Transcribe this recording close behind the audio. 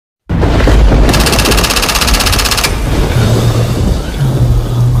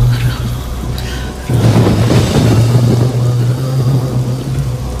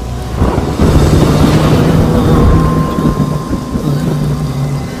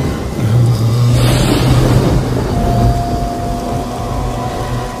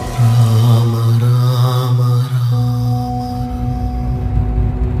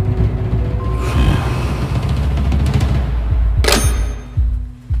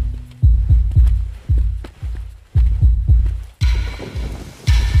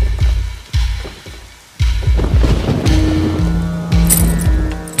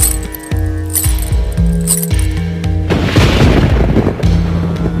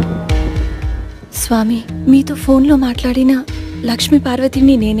స్వామి, మీతో ఫోన్లో మాట్లాడిన లక్ష్మీ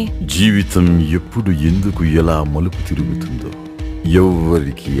పార్వతిని నేనే. జీవితం ఎప్పుడు ఎందుకు ఎలా మలుపు తిరుగుతుందో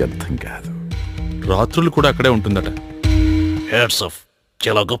ఎవ్వరికి అర్థం కాదు. రాత్రులు కూడా అక్కడే ఉంటుందట. హ్యాట్స్ ఆఫ్,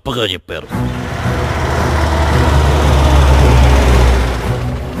 చాలా గొప్పగా చెప్పారు.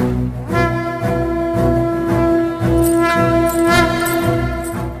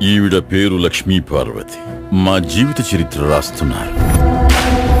 ఈవిడ పేరు లక్ష్మీ పార్వతి. మా జీవిత చరిత్ర రాస్తున్నారు.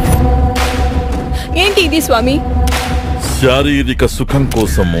 ఏంటి ఇది స్వామి? శారీరక సుఖం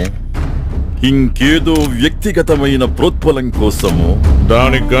కోసమో ఇంకేదో వ్యక్తిగతమైన ప్రోత్బలం కోసమో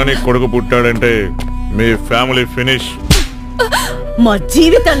దానికి గాని కొడుకు పుట్టాడంటే మీ ఫ్యామిలీ ఫినిష్. మా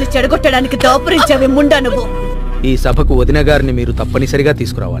జీవితాన్ని చెడగొట్టడానికి దాపురించావే ముండా నువ్వు. ఈ సభకు వదిన గారిని మీరు తప్పనిసరిగా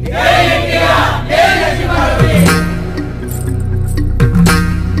తీసుకురావాలి.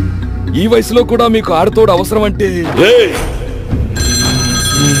 ఈ వయసులో కూడా మీకు ఆడతోడు అవసరం అంటే?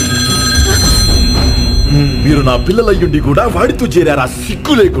 మీరు నా పిల్లలయ్యుండి కూడా వాడితో చేరారా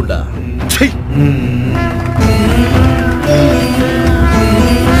సిగ్గు లేకుండా?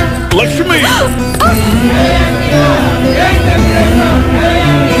 లక్ష్మి,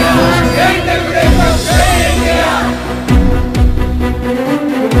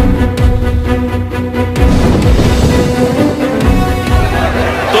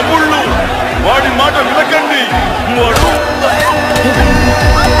 తమ్ముళ్ళు వాడి మాట వినకండి.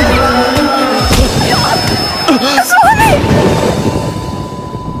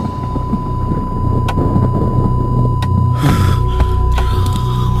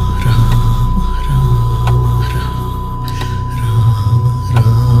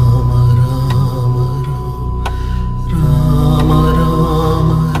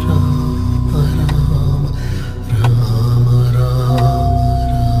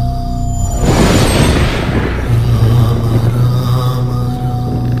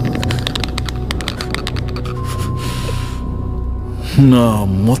 నా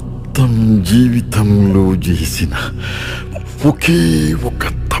మొత్తం జీవితంలో చేసిన ఒకే ఒక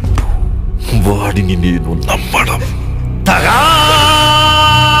తప్పు, వాడిని నేను నమ్మడం.